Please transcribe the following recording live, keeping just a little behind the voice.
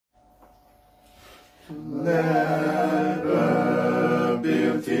Let the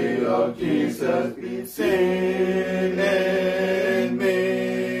beauty of Jesus be seen in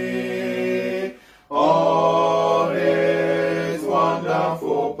me. All His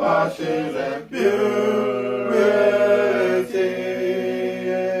wonderful passions and purity.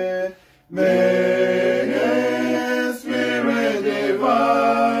 May His Spirit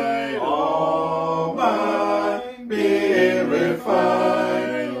divine all mine be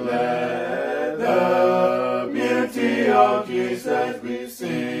refined. Let the beauty of Jesus be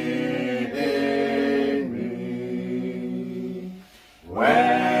seen in me.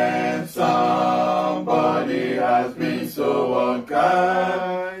 When somebody has been so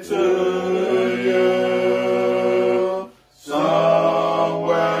unkind to you, some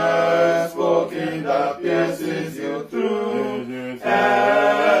words spoken that pierces you through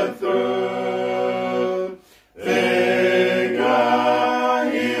and through. Figure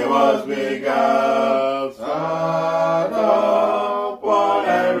He was begun, Son of one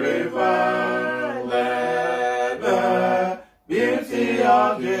and refined. Let the beauty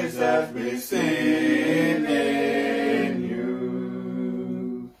of Jesus be seen in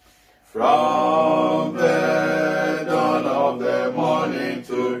you. From the dawn of the morning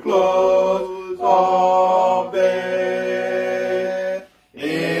to close of day,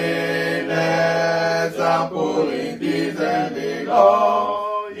 in example, in deeds and in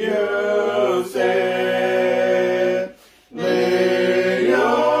all you say, lay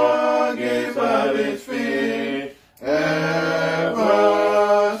your gifts at His feet, ever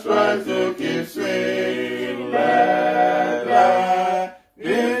strive to keep sweet. Let the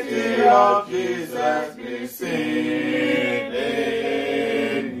beauty of Jesus be seen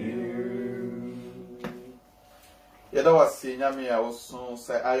in you. Yada wasi nyame a woso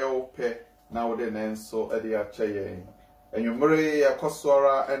say ayo pe na wode nenso ade ache yen. Enwumre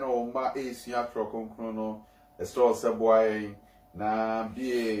yakosora ene o ma esua kronkron no estro se boayen na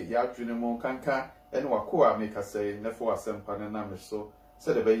bie yadwene mu kanka ene wakoa meka say nefo asempa ne na me so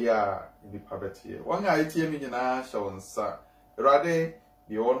se de be ya nipa betie. Wanga etie mi nyina hye wonsa. Erade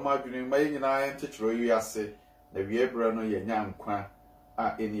de won ma dwene mai nyina ente kyero yi ase na wiebre no ye nyankwa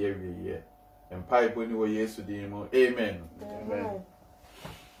a eni awiye. Empai boni wo Yesu din mu. Amen. Amen.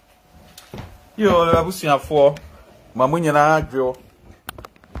 Yo le abusuafo mamu nyina adwo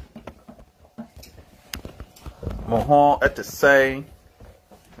mo ho etesɛn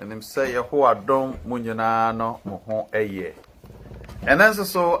enim sɛ yeho adom mu nyina no mo ho eye enenso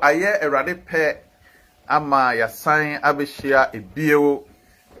so aye Awurade pɛ ama yasan abehia ebiewo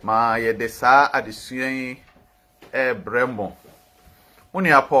ma ye de saa adesuan bremo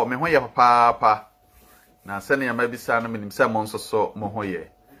muni apo me ho ye papa na sɛ ne yama bisa no menim sɛ mo nso so mo ho ye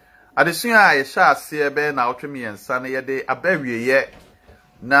adesua a ye hya ase be na otwemi yensa ne ye de abawieye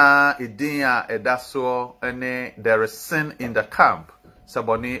na edin a edaso ene there is sin in the camp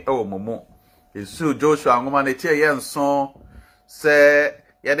saboni ewo momo Yesu Joshua ngoma ne tie yenso se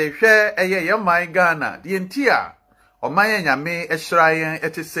ye de hwe eye ye man Ghana de enti a oman nyame ehirayen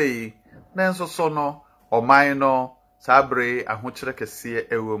etesei nenso so no oman no sabre ahokyere kese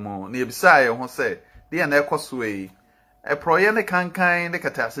ewo mu na ebisa ye ho se de na ekoso yi proye ne kankan ne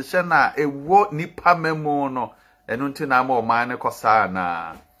katasehye na ewo nipa memu no enu nti na ma oman ne kosa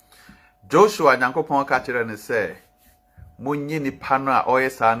na Joshua nyankopon ka kire ne se munyi nipa no a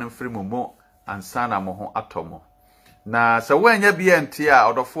oyesa no mfiri mu ansa na mo ho atomo na se wanya bia nti a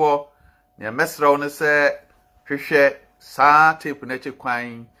odofo ne mesrawo ne se hwehwe saa tape na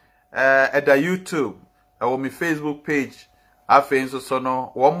chekwan eda YouTube or my Facebook page afen so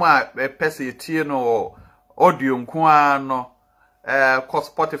no wo ma pese tie no audio nko ano ko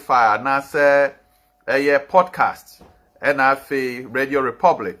Spotify na se podcast na afi Radio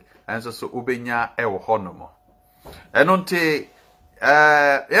Republic and so ubenya ewo honomo enonte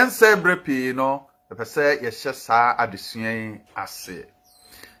yense brepi no pese ye hye saa adesuan ase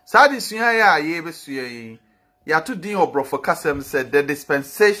saa adesuan ya ye besuan ya to din obrofo kasem said the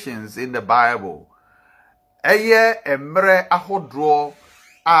dispensations in the Bible eye emre ahodro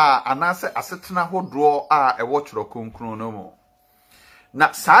a anase asetena hodro a ewo tworo konkron no mu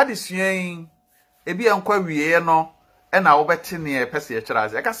na saa adesuan ebi enkwa wiye no na wo bete ne pese ye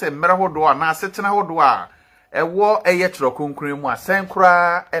kyerase e ka se emre hodro a na asetena hodro a ewo eye tworo konkron mu asen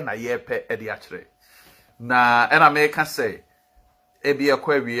kura na ye pe e de akyere na na me ka se ebi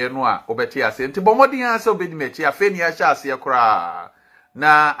ekwa wiye no a obeti ase nti bomodin ase obedi mechi afe ni ahya ase ekra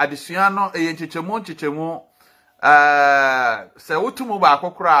na adesua no eye nchichemu se wotumu ba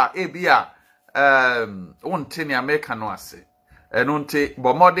akokra ebi a wonte ne America no ase eno nti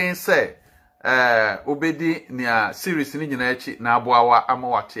bomodin se obedi ne series ni nyina echi na aboawa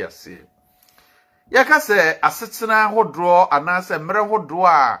amawate ase Yaka se asetena hodro anase mre hodro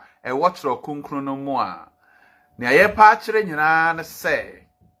a watchro kunkunu no mu a ne ayepa akire nyina ne say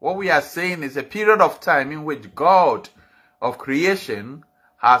what we are saying is a period of time in which God of creation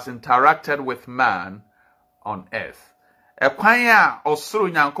has interacted with man on earth. Ekwan a osoro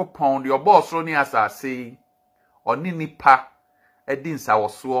Nyankopon de obo osoro ni asase oni nipa edin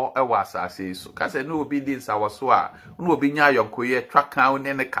sawoso ewa asase so ka se no obi din sawoso a no obi nya ayonkoye twaka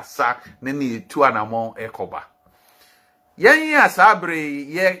ne kasa ne tu anamon ekoba yen asabre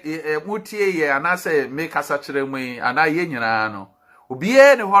ye mutie ye anase me kasa kire mu ana ye nyina no obi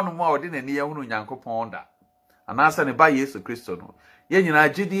e ne hono mu a ode nani ye hunu Nyankopon da anase ne ba Yesu Kristo no ye nyina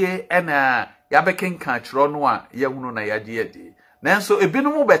gidie ena ya bekenka kiro no a ye hunu na yaje yedi nanso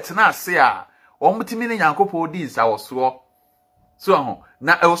ebinom betena ase a omutimi ne Nyankopon din sawoso so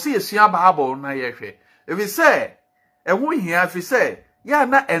na e wosi esua Bible na ye hwe ebi se ehu hia fi se ya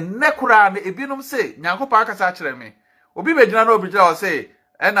na enne kura na ebinom se Nyankopon akasa kire me obi begina na obi gya o se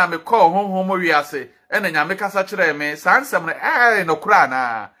ena me call honhom wi ase ena Nyame kasa kire me sansem na no kura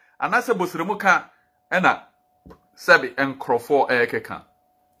na anase bosiremu ka ena sabi enkrofo ekeka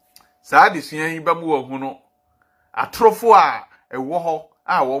saa disua yi ba mu wo no atrofo a ewo ho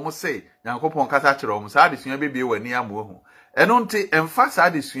a wo mo se Nyankopon kasa kire wo saa disua bebie wani amohu eno nti emfa saa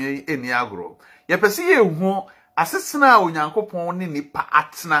disua yi eni agro ye pese ye hu asesena Onyankopon ni nipa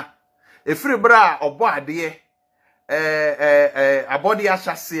atena efiri bra obo ade abodi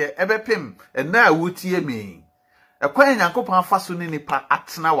ahyase ebepem ena awutie mi ekwan Nyankopon afaso ni nipa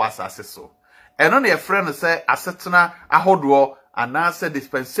atena wasase so eno na ye frɛ no sɛ asetena ahodoɔ anase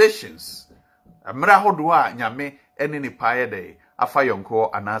dispensations amra ahodoɔ a Nyame eni nipa yede afa yonko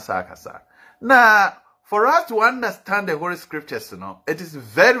anasa akasa na for us to understand the Holy Scriptures, it is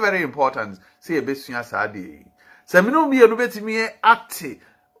very, very important. See a besua saadi. Semino mi enu betimi ate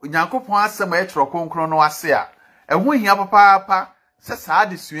Nyankopon asema etro konkron no ase a. Ehu hia papa se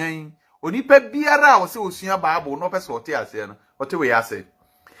saadi suan. Onipa biara wo se osua Bible no pese ote ase no. Ote we ase.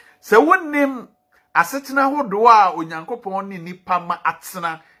 Se wonim asetena hodo a Onyankopon ni nipa ma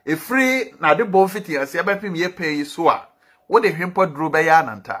atena efri na de bon fiti ase ebepim ye pay so a. Wo de hwempo duro be ya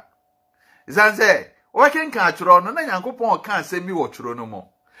nanta. Izanse Wakin ka churo no na Nyankopon ka asemi wo churo no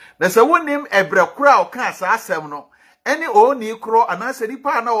mo. Na se wonim ebre kura o ka asa asem no, ene oni kro anase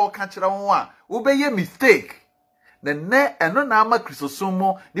nipa na wo ka kire won a, wo be ye mistake. Na ne eno na ama Kristosum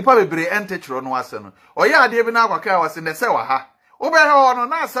mo nipa bebre ente churo no ase no. Oya ade bi na akwaka wase ne se wa ha. Wo be ha no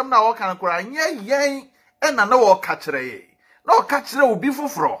na asem na wo ka kura nye yen ena na wo ka kire ye. Na wo ka kire obi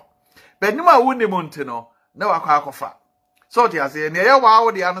foforo. Be nim a wonim nti no, na wakwa akofa. So ti ase ne ye wa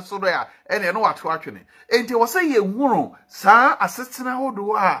wo de anu so do ya ene no wato atwene enti wo se ye nwuru saa asetena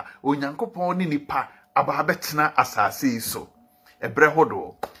hodo a Onyankopon ni nipa aba betena asase so ebre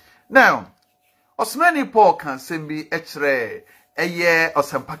hodo now osmani Paul kan sembi ekire eye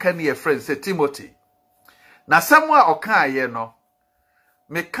osempaka ne ye friend se Timothy na samwa oka ye no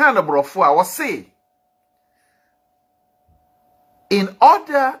me kan brofo a wo se in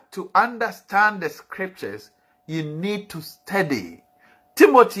order to understand the Scriptures you need to study.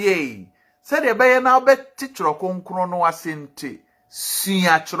 Timothy, said the bayer now bet teacher konkro no asente,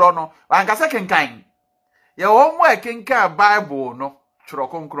 sua chro no. Wankasa kenkan. Ye wo mo kenkan Bible no, chro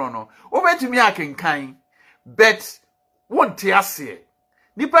konkro no. Wo betimi akenkan, bet wonte ase.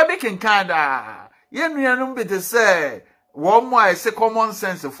 Nipa be kenkan da. Ye nuanum be te say, wo mo a se common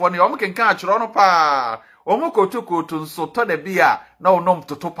sense for ne, wo mo kenkan chro no pa. Wo mo kotu nso to de bia na onom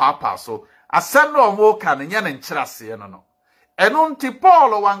toto papa so. Asem no mo ka ne nya ne nkyerase no eno nti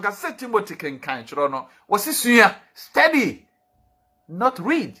Paul wanga se Timothy kenkan chiro no wasisua study not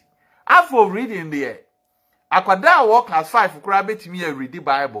read after reading there akwada wo class 5 kura betimi ya read the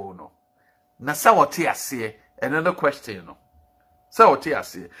Bible no na sa wote ase another question no sa wote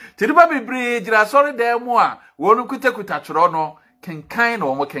ase tidiba bebre gira sorry dem a wonu kutakuta chiro no kenkan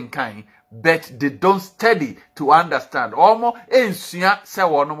no mo kenkan but they don't study to understand. Omo ensua se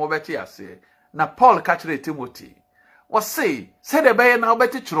wono mo beti ase. Na Paul kachire Timothy. Was say the be na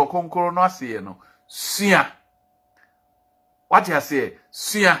beti chiro konkoro no ase no. Sua. What you say?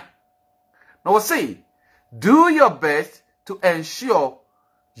 Sua. Now was say do your best to ensure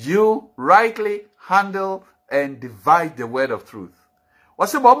you rightly handle and divide the word of truth.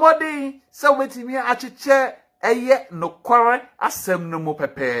 Was say bomodi se wetimi achiche eye nokware asem no mu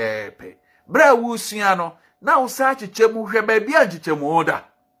pepepe. Bra wusua no na usa chichemu hwe ba bia chichemu oda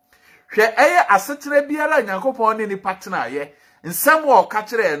hwe eye asetere biara Nyankopon ne ni patena ye nsem wo ka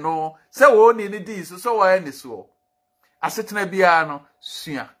kire no se wo ni di so wo ani so asetere biara no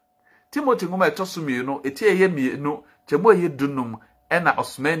sua Timothy ngoma etoso mienu eti eye mienu chemu eye dunum ena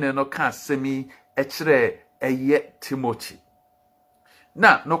osmane no ka asemi echire eye Timothy.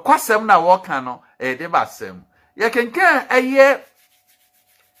 Na no kwasem na woka no de basem. Ye kenkan eye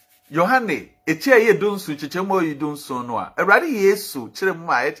Yohane echi eye dunsu chichemo yi dunsu no a. Awurade Yesu chire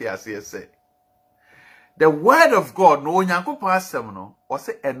mu a ete ase se. The word of God no Onyankopon asem no o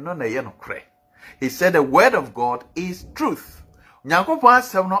se eno na ye no kre. He said the word of God is truth. Onyankopon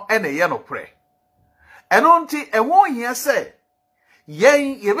asem no ene ye no kre. Eno nti ewo hia se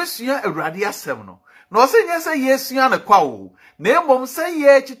yen yebesua Awurade asem no. No se nya se yesua ne kwa wo. Na emom se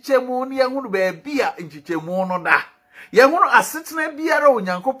ye chichemu ne yehunu ba bia nchichemu no da. Yehunu asetena biara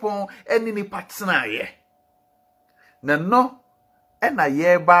Onyankopon eni ni patena ye. Na no ena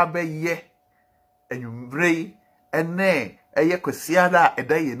ye ba be ye enwumrei ene eye kwasiada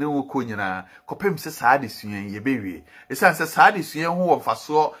eda ye ne woko nyina kopem se saade suan ye bewie esan se saade suan ho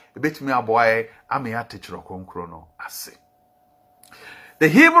wofaso ebetumi aboae ame atechiro konkro no ase. The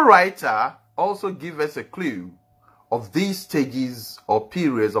Hebrew writer also gives us a clue of these stages or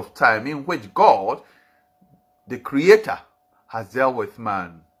periods of time in which God, the Creator, has dealt with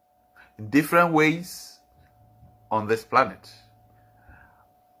man in different ways on this planet.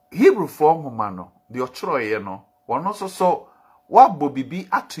 Hebrew form humano, the ochroye no, one also so wabo bibi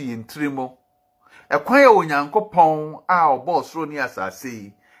atu yentrimo. Ekwan ya Onyankopon a obosro ni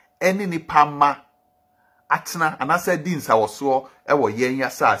asase eni ni pama atena anase di nsawoso ewo yen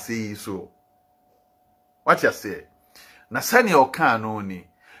asase yi so. What you say? Na sani oka no ni.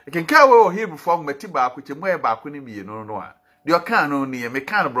 Ekenka we o Hebrew form meti ba akwetemu e ba akoni miye no a. The oka no ni me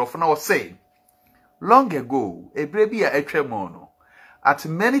kan brofo na wo say. Long ago, ebere bi a etwemo no. At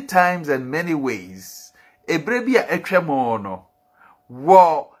many times and many ways, ebere bi a etwemo no.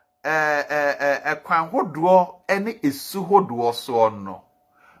 Wo kwan hodo ene esu hodo so no.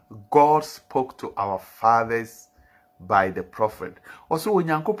 God spoke to our fathers by the prophet. Also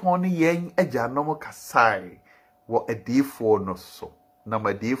Onyankopon ni yen agyanom kasai wo adifo no so. Na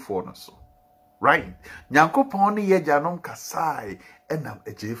madifo no so. Right? Nyankopon ni agyanom kasai enam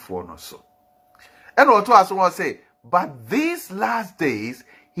agifo no so. And also as one say, but these last days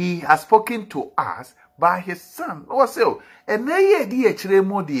he has spoken to us by his son. Also, and ye di echire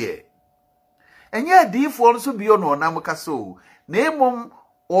mo die. And ye adifo no so bi ono nam kaso. Na emom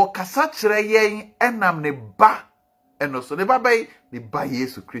o kasa kire yen enam ne ba. And also the Bible, the by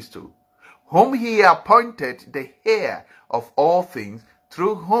Jesus Christ, whom he appointed the heir of all things,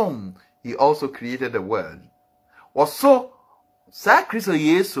 through whom he also created the world. Also, sa Christo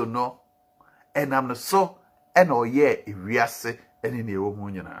Yesu no, and I'm so, and oh yeah, if we are say, and in the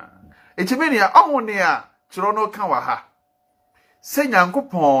Omunia. It's a mania, Omunia, Trono Kawaha. Say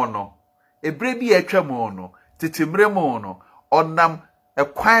Yankopono, a brebi a tremono, titimremono, or nam a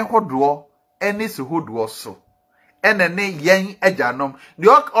quine hodro, and this hood was so. Ene ne yen agyanom de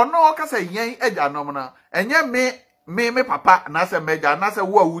ono ka say yen agyanom na enye me papa na say meja na say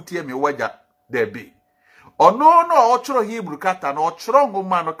wo awutie me wagya da bi ono no o choro Hebrew kata na o choro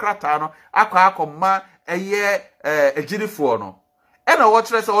ngoma no krata no akoma eye agirifo no ena wo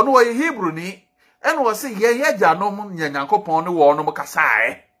choro say ono wo Hebrew ni ena wo say yen agyanom nyanyankopon ne wo no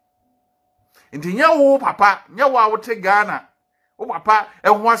kasae nti nya wo papa nya wo awote Ghana wo papa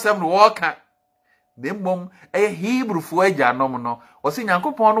ehwo asem no wo ka Nembom Hebrew fu agyanom no osi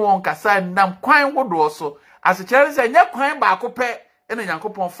Nyankopon no won kasa nam kwan wodo so asechere se nya kwan ba akopɛ ene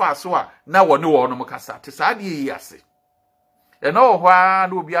Nyankopon fa so a na wone wo no kasa te sa de yi ase ene wo hwa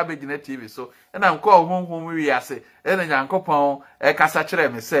na obi abegina TV so ena nko honhom wi ase ene Nyankopon kasa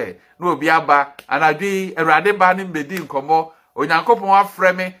kyerɛ me se na obi aba anadwi Awurade ba ne mbedi nkomo Onyankopon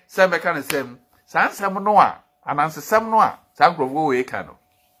afrɛ me se meka ne sem sansem no a anansesem no a sankrofo we ka no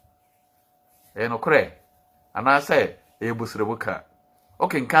no kre ana say ebusrebuka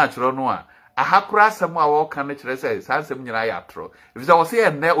okenka achiro no a ahakura asem a wo kan kire say sansem nyina ya atro ifisa wo say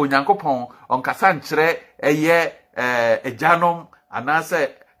enne Onyankopon onkasa nkire eye ejanom ana say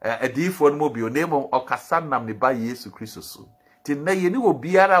adifo no bi onemo okasa nam ne ba Yesu Kristo so ti na ye ni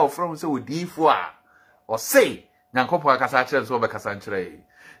obiara ofrom say odifo a o say Nyankopon akasa kire so be kasa nkire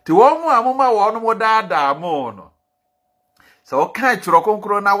ti wo mu amoma wo no mo daada mo no so kan achiro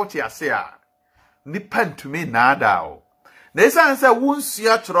konkro na wo ti ase a nipa ntumi naada o na esan se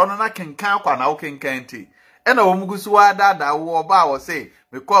wonsua choro no na kenkan kwa na wo kenkan ti e na wo mugusu wa daada wo ba wo se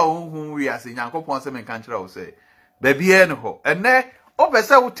me kwa honhum wi ase Nyankopon se me kan kire wo se ba bia ne ho ene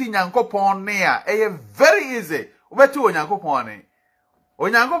obese wo ti Nyankopon ne a eye very easy obeti Onyankopon ne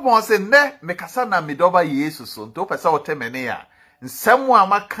Onyankopon se ne me kasa na me doba Yesu so nto pese wo teme ne a nsem a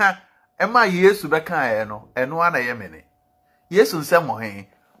maka e ma Yesu be kan e no eno ana ye me ne Yesu nsem ho he.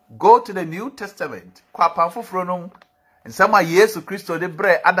 Go to the New Testament. Kwa pamfoforo no nsama Yesu Kristo de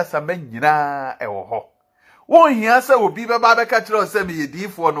bre adasamba nyina ewo ho wo hia se obi beba beka kire o se me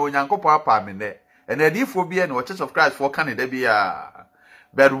yedifo no Onyankopon apa me ne ena edifo bi na Church of Christ for Canada bia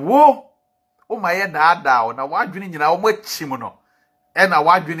but wo o maye daada na wadwene nyina wo machim no ena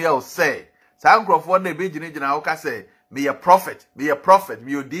wadwene e o se sa nkrofo na be gyina wo ka se me a prophet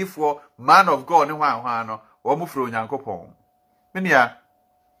me odifo man of God ne hwan no wo mu fro Onyankopon menia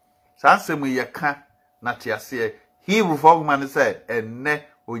sa nsemu ye ka na tiase Hebrew for man say enne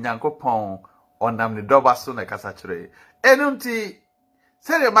Onyankopon onam ne doba so na kasa kire enunti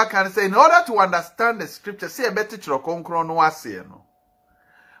say the man say in order to understand the scripture say e beti kiro konkron no ase no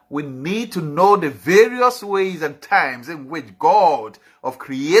we need to know the various ways and times in which God of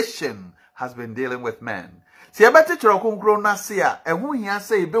creation has been dealing with men. Si ebete kiro konkron na se a ehu hia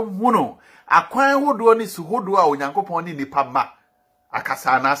say be hu no akwan hodo ni su hodo a Onyankopon ni nipa ma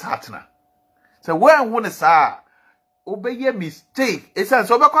akasa na satena. So when hu ne sa obeye mistake esan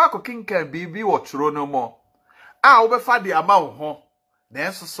so obekwa akokinkan bibi wo tro no mo a obefa de ama wo ho na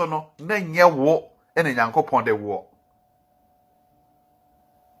enso so no na nye wo ene Nyankopon de wo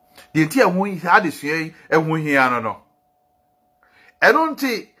de ti ehun hi adesua ehun hi ano no eno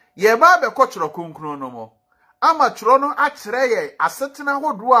nti ye ba be ko tro konkron no mo ama tro no a kire ye asetena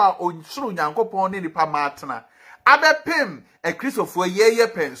hodo a onsuru Nyankopon ne nipa ma atena abepem e kristofo ye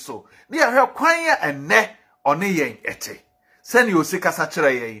penso ne ye hwe kwan ya enne one yen ete sani osi kasa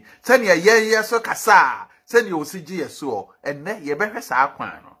kire yen sani yen so kasa sani osi gi yeso enne ye behwe sa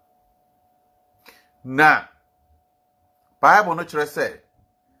akwan no na Bible no kire say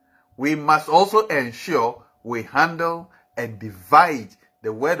we must also ensure we handle and divide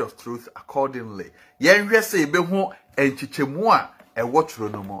the word of truth accordingly yen hwe say be hu enchichemu a e wotro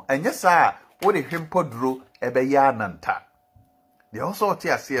no mo enye sa wo de hwempoduro e be ya nanta de also ti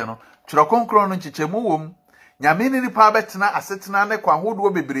ase no tro konkron no enchichemu wom nyame ni nipa betena asetena ne kwa hodo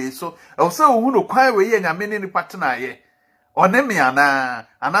bebre so e wo se ohu no kwan we ye nyame ni nipa tena ye one me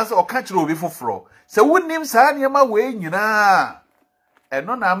anase oka kire obi foforo se wonim saa niema we nyina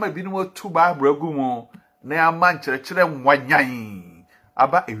eno na ama bi no atu ba abragu mu na ama nkyerɛkyerɛ nwanyan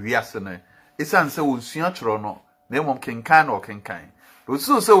aba ewiase ne esan se wonsua kyerɛ no na emom kenkan na okenkan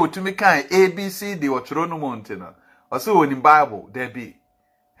osu se wotumi kan ABC de okyerɛ no mu ntina osu woni Bible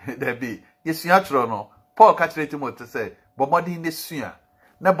debi yesua kyerɛ no Paul ka kyerɛ Timothy say bomodi ne sua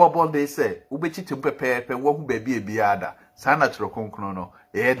na bobol de say ubechitim pepepe wo hu ba bi ebiada saa na kyerɛ konkron no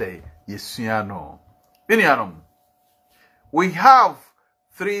dey yesua no binianom we have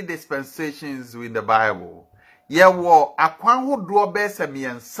 3 dispensations in the Bible. Yewo akwan hodo bese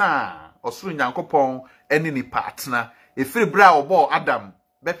miensa osuru Nyankopon eni ni partner efiri bra obo Adam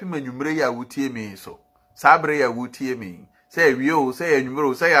bepi manwumre ya wutie mi so sabre ya wutie mi say wiyo say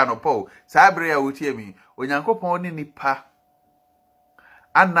anwumre say anopo sabre ya wutie mi Onyankopon ni nipa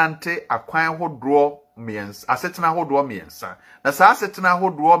anante akwan hodo miensa asetena hodo miensa na saa asetena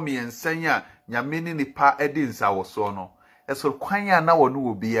hodo miensa ya nyame ni nipa edi nsa wo so no eso kwanya na wono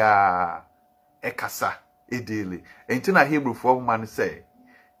obia ekasa edele enti na Hebrew for man say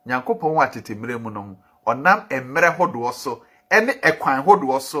Nyankopon watetemire mu no onam emre hodo so ene ekwan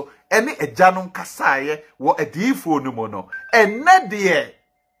hodo so ene ejanom kasaye wo adifo no mu no enne de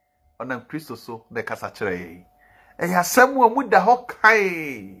onam Kristo so de kasa kire eya samu amuda ho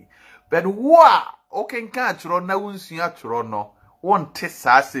kai but wo a okenka kiro na wonsua kiro no wonte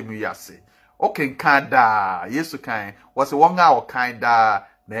saa semu yase okenka da Yesu kan was wonga o kan da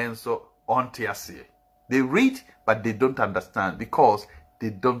na enso onte ase. They read but they don't understand because they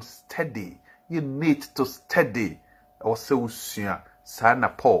don't study. You need to study. Ose usua sana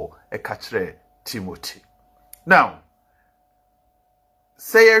Paul e ka kire Timothy. Now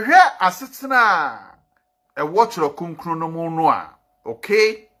say ye hwe asetena e watchro kunkru no mu no a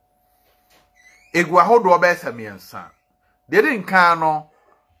okay egwa hodo obesa miensa de din kan no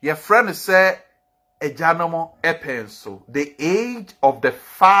your friend say ejanomo epenso the age of the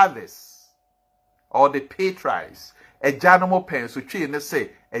fathers or the patriarchs ejanomo penso twi ne say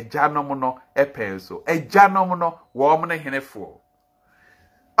ejanomo no epenso ejanomo no wo mo ne henefo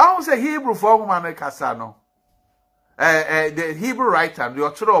I say Hebrew for man kasa no the Hebrew writer the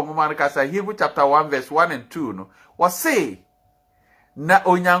ochoro man kasa Hebrew chapter 1 verse 1 and 2 no was say na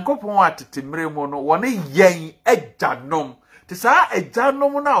Onyankopon atetemre mu no wone yen ejanom ti sa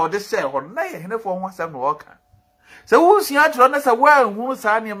ejanom na ode se ho na ye henefo ho asem no oka se wo sua atro na se wa hu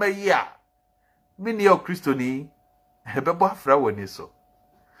sa ne ma yi a mini o kristoni ebebo afra woni so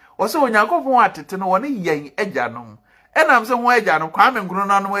o se Onyankopon atete no wone yen ejanom enam se ho ejanom kwa me nkunu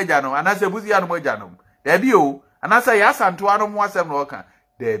na no ejanom anase buzi anom ejanom da bi o anase ya santo anom asem no oka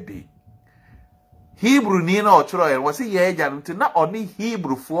da bi Hebrew ni na ochro ye wo se ye agyanom ti na oni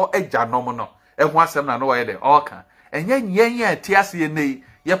Hebrew fo agyanom no ehu asem na no wo ye de oka enye nyenye atiase ye nei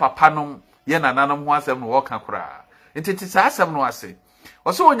ye papanom ye nananom ho asem no wo ka kura ntiti sa asem no ase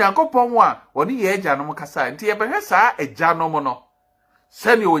wo se onyankopon wa oni ye agyanom kasa nti ye behwe sa agyanom no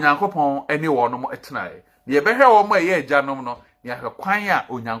sani onyankopon eni wonom etenae ye behwe wo ma ye agyanom no ya kwan a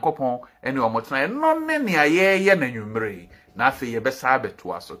onyankopon eni wo motenae no ne ne ye na nwumre na afi ye besa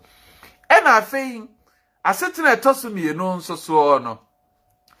abeto aso ena afi asetena etosumienu nso so no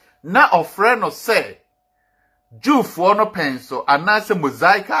na ofre no se Jewfo no penso anase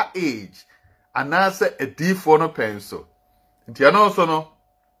Mosaical age anase edifo no penso nti ano so no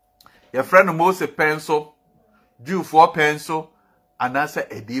ye frɛ no Mose penso Jewfo penso anase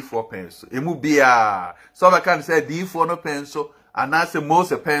edifo penso emu bia so ba kan se edifo no penso anase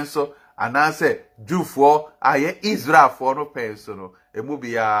Mose penso anase Jewfo aye Israelfo no penso no emu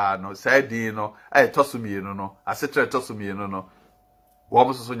bia no saidi no aye tosumienu no asetre tosumienu no wo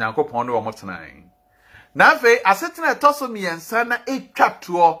mo so Nyankopɔn ne wo mo tenan na fe asetena tosumiensa na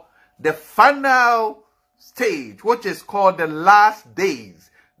etwato the final stage which is called the last days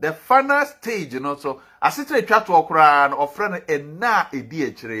the final stage so asetena etwato okra na ofre no ena edi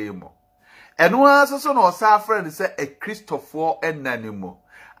akire mo eno aso no osa friend say a Christopher enanimo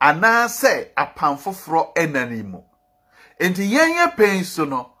ana say apanfoforo enanimo enti yenye penso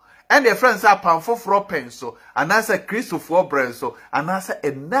no and the friends are apanfoforo penso ana say Christopher brenso ana say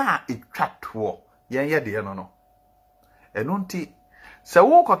ena etwato yenye de no no eno nti se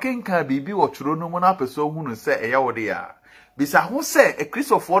wo kokenka bibi wo tworo no mu na peso hunu se eye wo de a bisa ho se e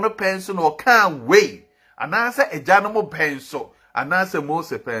Christopher no penso no kan we ana se eja no mo penso ana se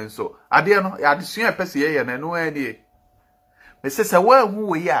Mose penso ade no ya de sua pese ye na no ani me se wo hu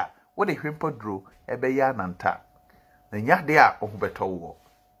we a wo de hwempodro ebe ya nanta na nya de a ohu beto wo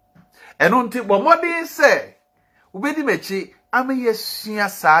eno nti bo modin se ubedi mechi ame yesua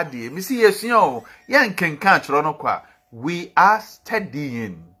saade misi yesua o yenkenka chiro no kwa we are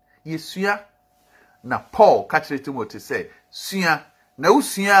studying yesua na Paul kachire Timothy say sua na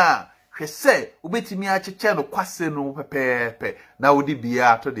usua hwese ubetimi acheche no kwase no pepepe na wodi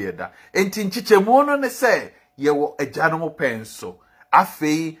bia to de da enti nchichemu no ne say yewo agyanom penso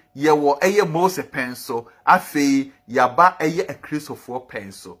afei yewo eye Mose penso afei yaba eye Christopher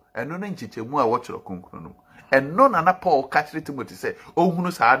penso eno na nchichemu a wo chiro konkunu no eno na Paul kachire Timothy say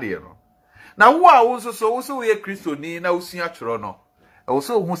ohunu saade no na wo a wo so wo ye Kristoni na usua chiro no wo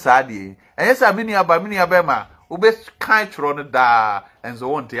so ohunu saade enye sa mini aba ma ube kan chiro no da enzo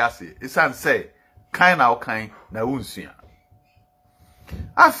wonte ase isan say kan na kan na unsua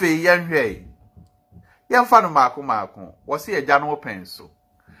afi yenhwe yemfa no maako wo se agyanom penso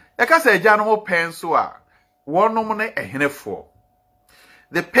yeka se agyanom penso a wonom ne ehenefo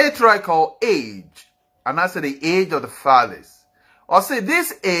the patriarchal age and I say the age of the fathers or say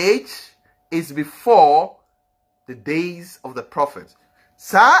this age is before the days of the prophets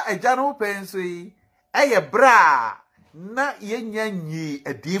sa agyanom penso yi eye bra na yenyanyi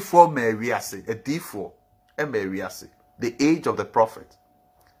edifo mawiase edifo mawiase the age of the prophet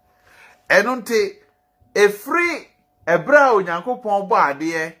enunte efri ebra onyankopon bo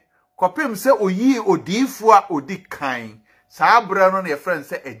ade kopem se oyi odifo a odi kan sa abra no ne friend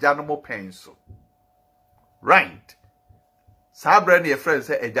se agyanom penso right sa abra ne friend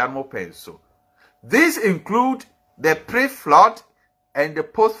se agyanom penso this include the pre-flood and the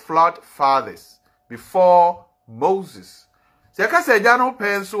post-flood fathers before Moses. Se ka se agyanom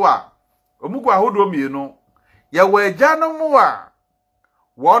penso a omugu ahodo mienu ye wa agyanom a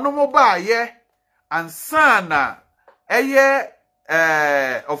wonom ba ye ansana eye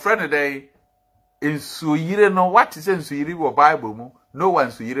ofrene dey insuyire no what is insuyire wo Bible mu no one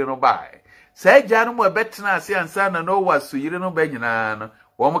insuyire no bai se agyanom a betena ase ansana no one insuyire no ba nyina no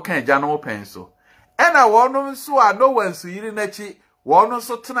wo mo kan agyanom penso ena wonom so a no one insuyire na chi wono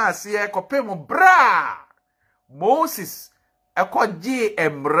so tena ase kopem bra Moses ekoji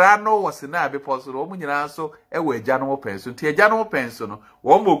emra no wasina abeposo wo nyina so ewe agyanom penso nti agyanom penso no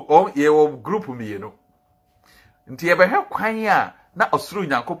wo ye wo group mienu nti ye behwe kwan a na osuru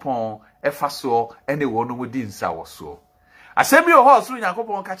Nyankopon efa so ene wono mu di nsa wo so asemi o ho osuru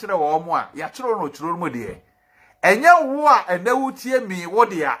Nyankopon ka kire wo mo a ya kiro no kiro mu de enye wo a ene wutie mi wo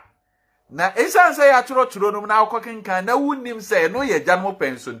de a na esanse ya kiro no na akokenkan na wunim se no ye agyanom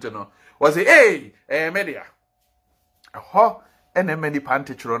penso nti no wo say media ho ene mani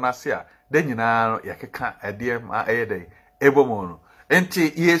pante kiro na se a de nyina no yakeka ade ma eyede ebomo no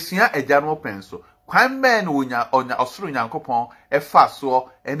enti yesua agyanom penso kwan men onya osoro Nyankopon efa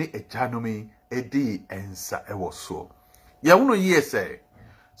so ene agyanom edi ensa ewo so ye wono ye say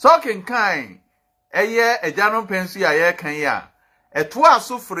so kenkan eye ejanom pensu ya ye kan ya eto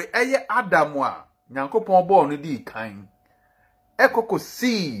asofre eye Adam a Nyankopon bo no di kan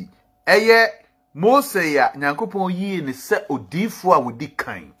ekokosi eye Mose ya Nyankopon yi ne se odifo a wodi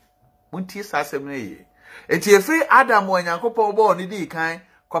kan muntie sasem na ye enti efri Adam a Nyankopon bo no di kan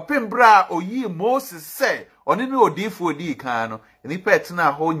kopem bra oyi Moses se oni ne odifo odi kan no ni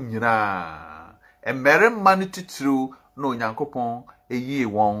petna ho nyina emmeremma no titru no Nyankopon eyi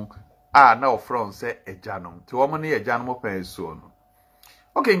won a na ofron se ejanom ti wo mo ne ejanom penso no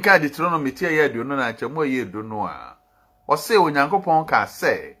okay nka Deuteronomy tie ye aduonu na chemo ye aduonu a o se Onyankopon ka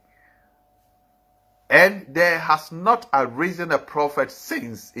say, and there has not arisen a prophet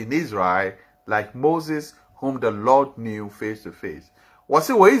since in Israel like Moses, whom the Lord knew face to face. Was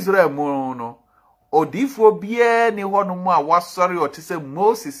it Israel mu no odifo bie ni hono mu a wasori o te se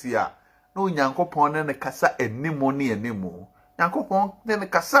Moses ya no Nyankopon ne kasa enimo ne enimo Nyankopon ne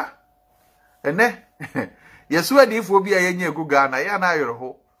kasa ene yesu adifo bia yenye egu Ghana ya na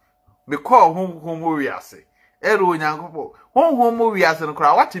ayoro me call honhom wiase ero Nyankopon honhom wiase no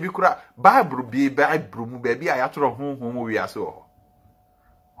kura wate bi kura Bible mu ba bi ayatoro honhom wiase ho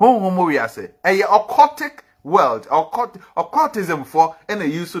honhom wiase eye occultic world occultism for in a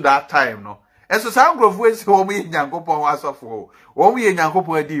use of that time no and so some growth ways wo mu Nyankopon asofo wo mu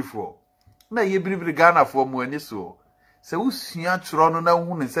Nyankopon adifo na ye biribiri Ghana for mu ani so se usua tro no na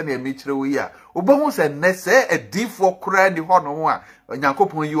hu ne se na emechire wo yi a obohu se ne se adifo kura ni ho no a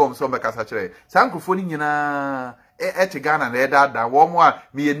Nyankopon yi wo so mbekasa kire sankrofo ni nyina eti Ghana na eda wo mu a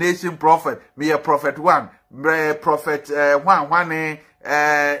me ye nation prophet me ye prophet one prophet one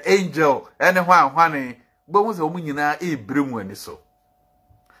angel ene one bohu se wo mu nyina ebremu ani so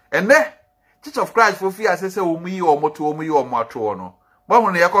ene Church of Christ for fear say wo mu yi wo moto wo mu yi wo mato no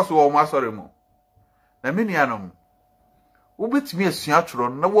bohu ne yekoso wo mu asore mu na minianom ubetimi asua tro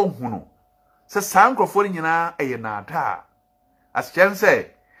na wohunu se sankrofo nyina eye na ada as chen say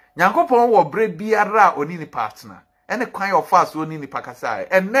Nyankopon wo bre biara oni ni partner ene kwan of fast oni ni pakasa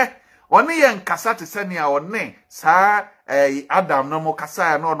enne oni ye nkasa te sene a oni sa Adam no mo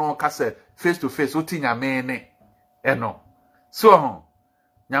kasa no no kasa face to face otinya mene eno so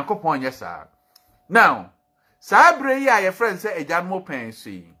Nyankopon yesa now sa bre ya ye friend say ejan mo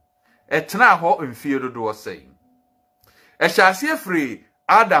pensi etena ho mfie dodo say Eshasi free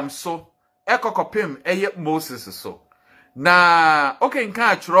Adam so ekokopim eye Moses so na okay nka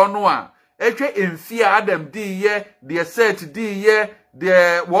atro no a etwe emfie Adam di ye de set di ye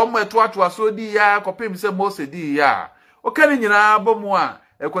de wo meto so di ya kopim se Moses di ya okay ni nyina bomu a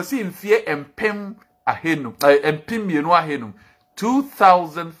ekosi emfie empem ahenum empem mienu ahenum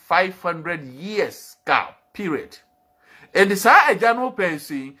 2500 years ka period and sa ajano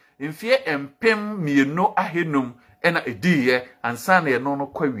pensi emfie empem mienu ahenum ena ediye ansa na no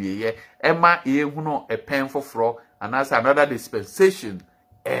kwawieye ema ehunu epen foforo anasa another dispensation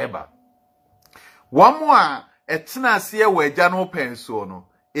eba wamu a etena ase we agya no penso no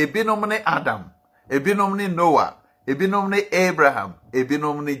ebinom ne Adam ebinom ne Noah ebinom ne Abraham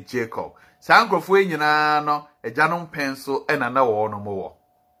ebinom ne Jacob sankrofo nyina no agya no penso ena na wo no mo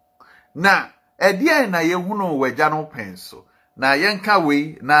na edie na yehunu we agya no penso na yenka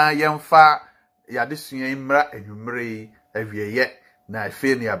we na yemfa yade sua imra anwumre awieye na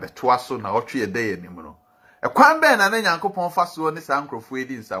afi ne abetoa so na otwe ede yanim no ekwan be na Nyankopon faso ne sankrofo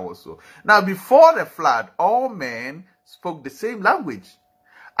edi nsawo so. Now before the flood all men spoke the same language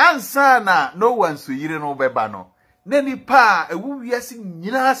ansa na no one so yire no beba no na nipa ewu wiase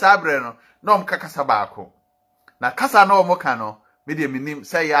nyina sabre no na omkakasa baako na kasa na omoka no media minim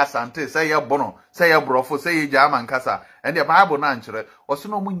say ya asante say ya bono say ya brofo say ya German kasa and the Bible na nkyere oso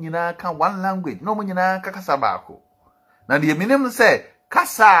no mu nyina ka one language no mu nyina ka kasa baako na the minim say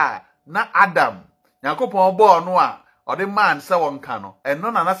kasa na Adam Nyankopon bo no a ode man say won ka no eno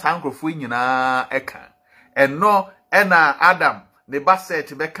na sankrofo nyina eka eno ena Adam ne ba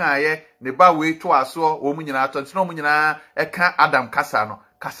set be kan ye ne ba we to aso wo mu nyina to no mu nyina eka Adam kasa no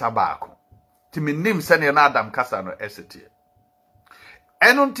kasa baako ti minim say na Adam kasa no esetie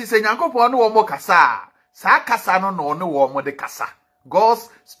eno nti se Nyankopon no wo mo kasa sa kasa no no ne wo mo de kasa. God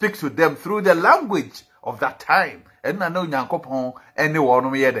speaks to them through the language of that time and na no Nyankopon ene wo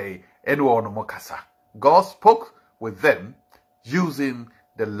no ye dey ene wo no mo kasa. God spoke with them using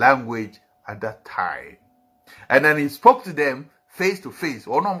the language at that time and then he spoke to them face to face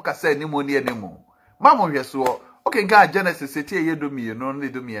ono mo kasa ni mo ni enemo mamo hweso okay God Genesis etie ye do mi no ne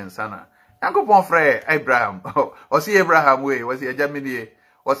do mi ensana Nyankopon frɛ Abraham o si Abraham we was ye Germany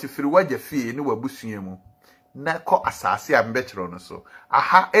o si firi waje fie ni wabusua mu na kɔ asase a mbɛkyerɛ no so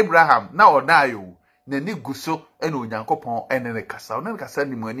aha Abraham na onayo na ni guso ene Onyankopon ene ne kasa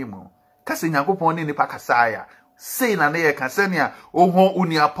ni mu animu kasa Nyankopɔn ne nipa kasa ya sei na ne kasa ne a oho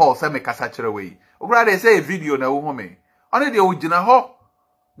unia Paul se me kasa kire we okura de say video na oho me one de ogina ho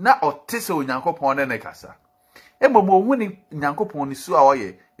na otese Onyankopɔn ne kasa ebomo ohu ni Nyankopɔn ni su a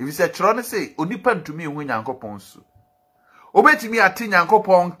oye ebi se kiro ne say onipa ntumi ehu Nyankopɔn su obetimi ate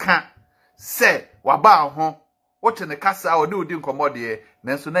Nyankopɔn ka se waba ho wote ne kasa o de odi nkomode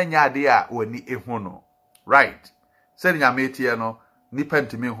nanso na nya ade a wani ehu no right se nyametie no nipa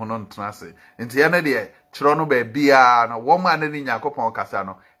ntimi hu no ntrase nti ye ne de kiro no ba bia no wo ma ne Nyankopɔn kasa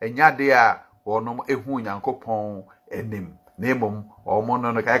no enya de a wonom ehu Nyankopɔn enim na emom omo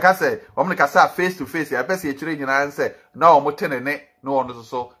no ka se omo kasa face to face ya pese kire nyina nse na omo tene ne na ono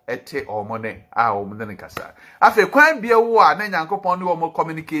so ete omo ne a omo ne kasa afa kwan bia wo a na Nyankopɔn ne omo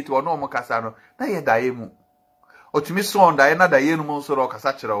communicate ono omo kasa no na ye dae mu otumi so dae na dae no mo so ro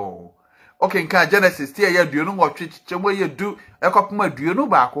kasa kire wo okay nka Genesis tie ya duonu nwotwe chichemo ye du ekopoma duonu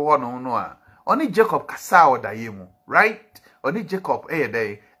ba ko ho no a oni Jacob kasa o dae mu right oni Jacob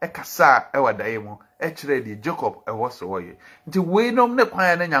dae kasa e wa dae mu kire di Jacob wo so wo ye nti we nom ne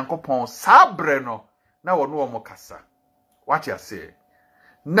kwan na Nyankopɔn sabre no na wo no omo kasa what you say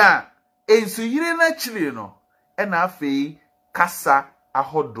na ensu yire na chire no na afei kasa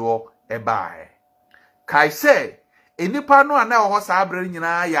ahodo ebae kai say enipa no ana wo sabre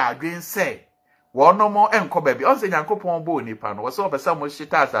nyina ya adwen say wo no mo enko ba bi on say Nyankopɔn bo enipa no wo so obesa mo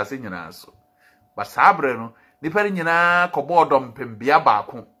hita asase nyina so ba sabre no nipa nyina kobo odom pembia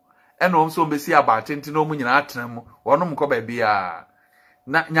baako eno nso mbesi abaatenti no mu nyina atena mu wo no mko ba bia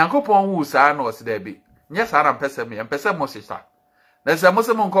na Nyankopɔn wu saa na ose da bi nye saa na mpese mo hita na se mo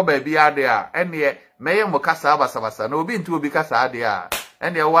se mo nko ba bia de a ene meye mo kasa basabasa na obi nti obi kasa ade a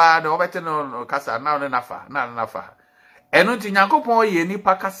ene wa de obete no kasa na no nafa eno nti Nyankopɔn ye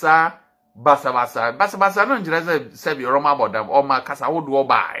nipa kasa basabasa no njire se bi Roma bodam o ma kasa wodo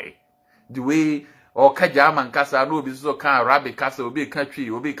bae the way o ka German kasa no obi so kan Arabic kasa obi ka twi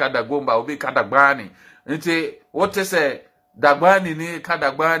obi ka dagomba obi ka dagbani nti wote se dagbani ni ka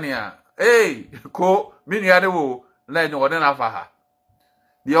dagbani a ko mini ade wo na ni wode na fa ha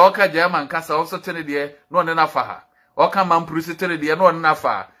de o ka German kasa o so tene de no ne na fa ha o ka mampuru se tene de no ne na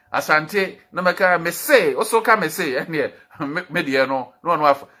fa asante na meka mese o so ka mese ene me de no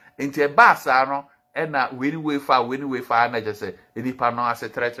afa nti ba sa no na weni we fa na je se enipa no ase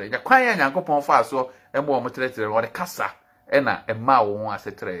tretre ya kwan ya Nyankopɔn fa so embo mo tretre wo de kasa na ema wo ho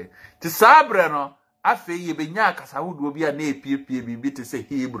ase tre ti sabre no afi ye benya kasa hodo bi a na epiepie bibi te se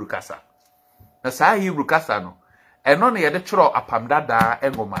Hebrew kasa na sa Hebrew kasa no eno na ye de tworo apamdada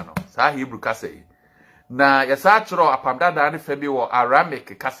engoma no sa Hebrew kasa yi na ya sa tworo apamdada ne fa bi wo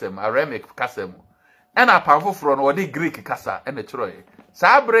Aramaic kasa mu ena apamfoforo no wo de Greek kasa ena tworo yi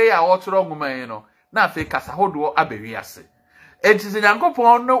sabre ya wo tworo ngoma yi no na afi kasa hodo abewi ase enti se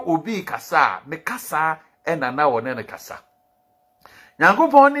Nyankopɔn no obi kasa me kasa ena na wo ne kasa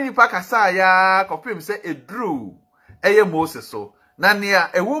Nyankopɔn ni nipa kasa ya kopim se edru eye Moses so na nea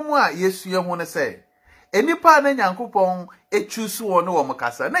ewo mu a Yesu ye ho ne se enipa na Nyankopɔn echusu wo ne wo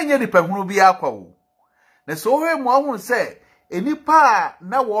mkasa na nye nipa hunu bi akwa wo na so hwe mu ahun se enipa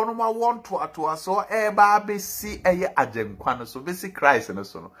na wo no ma wonto atoaso ba besi eye agenkwa no so besi Christ no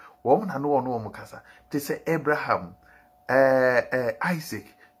so no wo na no wo mkasa te se Abraham Isaac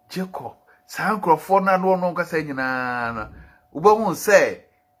Jacob sankrofo na no nkasa nyina na ubahun se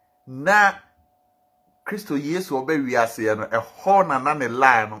na Kristo Yesu obawi ase no ho na ne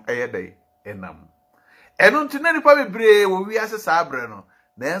line no dey enam eno ntine nipa bebre wo wi ase sabre no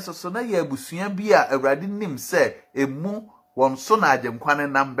na enso so na ya abusua bi a Awurade nim se emu won so na agenkwa ne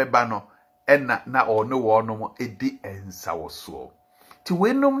nam beba no na ono wo no mo edi ensa wo so ti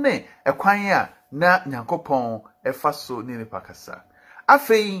wenum ne ekwan a na Nyankopɔn efa so ni nipa kasa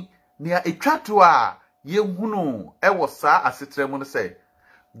afei nia etwato a yehunu ewo saa asetremu no say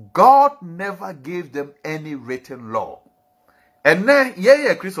God never gave them any written law. And then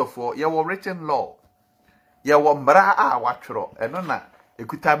ye Christopher ye were written law. Ye were mbra a watro eno na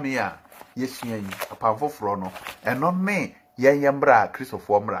ekuta me a yesua yi apamfoforo no eno me ye mbra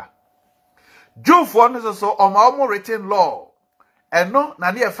Christopher mbra. Jewfo no so omo written law. Eno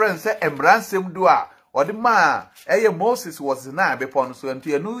na ne friend say embransem do a ode ma eye Moses was na be pon so ento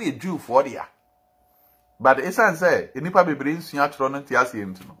ye no ye Jewfo dia. But esan say enipa bebre nsua atro no ntia se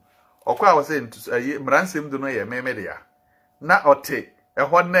ntu no okwa wo say mransem do no ye meme dia na ote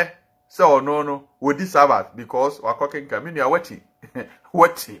ehwo ne say ono no wodi Sabbath because wakoken kamini awati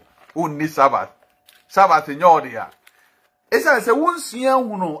wati unni Sabbath nyo dia esan say wonsua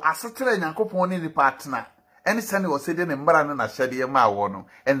hu no asetere Nyankopɔn ne nipa atena ene sane wo say de ne mbara no na hyade ma wo no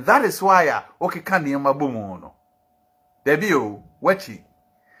and that is why okeka ne ma bomu no da bi o wati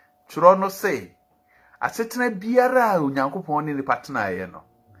churo no say asetena biara onyankopon ne nipa tena ye no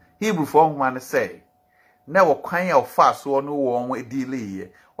Hebrew for one say na wo kwan ya ofa so no wo edile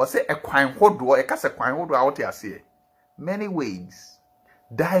ye wo say ekwan hodo e ka se kwan hodo a wote ase many ways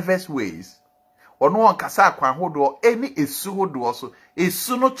diverse ways ono won kasa kwan hodo any esu hodo so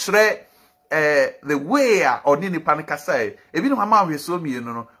esu no kire the way oni nipa ne kasa ebi no ma hwe so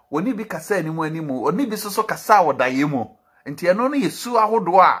mienu no woni bi kasa animu animu oni bi so kasa wodaye mu nti eno no yesu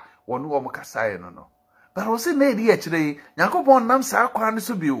ahodo a wono wo kasa ye no but wo se na edi e kire Yakobon nam sa kwa ne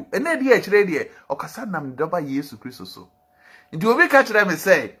so biu na edi e kire de o kasa nam doba Yesu Kristo so nti obi ka kire me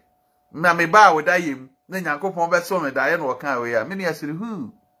say na me ba wodaye mu na Yakobon be so me daye no wo kan we ya me ne asiri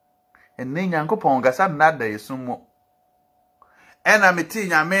hu enne Yakobon kasa na da Yesu mu ena meti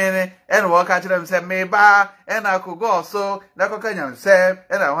nyamene ena wo ka kire me say me ba ena kogo so na koka nyam say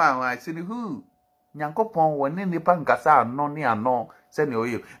ena hwa asiri hu Yakobon woni nipa nkasa ano ne ano se ne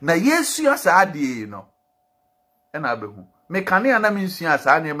oyo na Yesu asa ade no ena abehu me kane ana me nsu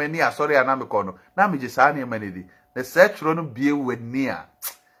asa ne mani asori ana me kono na me gisa ne mani di na setro no bie wani a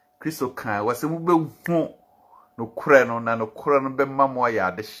Kristo kan wasemu be hu no kure no na no kure no be mamo ya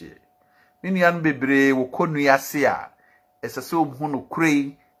ade hye mini an bebre wo konu ase a esese hu no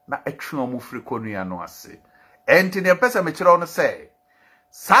kure na atwe omu firi konu ya no ase enti ne pesa me kire no se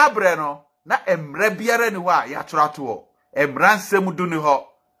sabre no na emre biara ni wa ya turato emra nsem du ni ho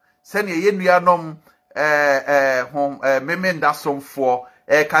se ne ye nuanom memenda somfo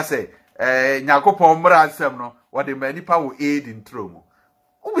ka se Yakobon mra nsem no wode manipa wo aid in tromo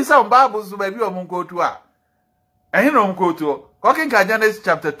ubisa Bible so ba bi o monkotu a ehin no monkotu kokin ka Genesis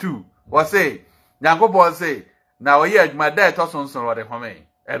chapter 2 wo say Yakobon say na wo ye adwuma da to sonson wode home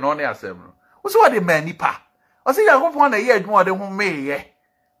eno ne asem no wo so wode manipa wo say Yakobon na ye adwuma wode home ye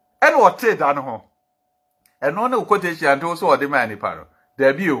eno wo te da no ho eno ne quotation to so wode manipa no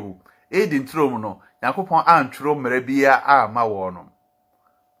da bi owu aid in tromo no Yakobon antro mra bia a ma wo no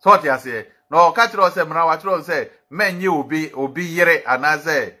so ti ase no ka tro se mra wa tro se menye obi yire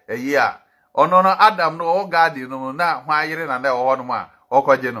anaze eyi a ono no Adam no o gadi no na hwa yire na na wo no ma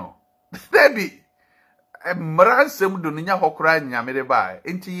okoje no debi mra nsem do nya hokora nyamere ba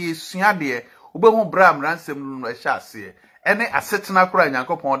enti yesua de obehu bra mra nsem no ehya ase ene asetena kora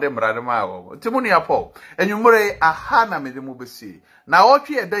Yakobon de mra de ma wo enti mu ne apo enwumure aha na me de mu besi na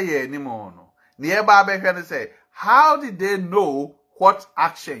otwe eda ye animo no ne e ba be hwe ne say how did they know what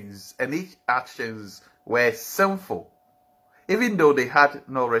actions and each actions were sinful even though they had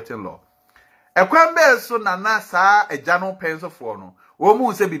no written law ekwan be so na sa ejano pensofo no wo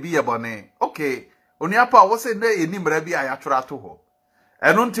mu se bibi ye bone okay oni apa wo se na enimra bi ayatwora to ho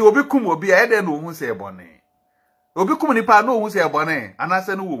eno nti obi kum obi a ede no hu se bone obi kum nipa no hu se bone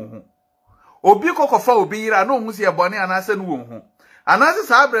anase no wo hu obi kokofa obi yira no hu se bone anase no wo hu anase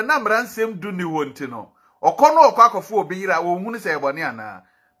sa abre na mra nsem du ni wo nti no okono okwakofa obi yira wo hu se bone ana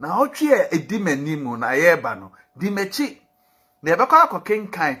na otwe edimanimu na yeba no dimechi na ebekwa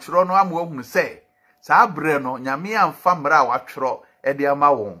akokenkan tworo no amwo hu se sa abre no nyame amfa mra watworo ede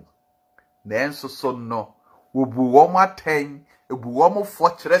ama won na enso so no obu wo maten ebu wo mo fo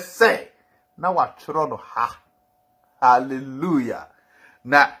kire se na watworo no ha hallelujah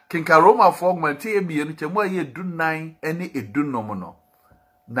na kinka Roma fo gmanti ebienu chemu aye dunan ene edunom no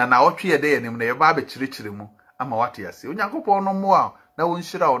na otwe ede yenim na yeba be kirikire mu ama wate ase Onyankopon no mo a na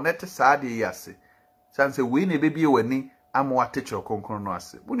wonhyira wo net saade yase sanse we na bebie wani ama wate kire konkon no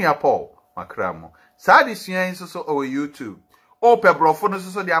ase buni Paul makramo saade suan so o YouTube o pe brofo no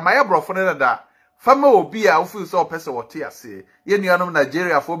so de amaye brofo no da fama obi a ofu so pese wote ase ye nuanom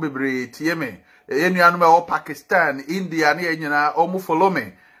Nigeria fo bebre tie me ye nuanom o Pakistan India na yenyina o mu follow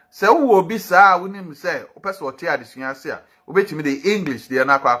me se wo obi saa wonim se o pese wote adesua ase a obetimi de English de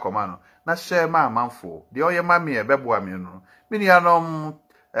na akwa akoma no na share ma amanfo de oye ma me ebeboa me no me nuanom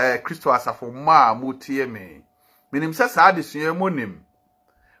Kristo asafo ma mu tie me minim se saa adesua monim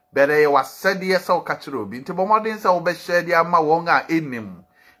bere wasede ye se o ka kire obi nti bomodin se wo be share de ama won a enim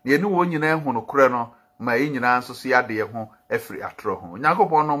ne enu wo nyina hu no kure no ma yi nyina nso so yade ho afiri atro ho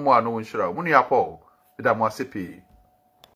Onyankopon no mo a no nhyira mu ne Paul bida mo asepi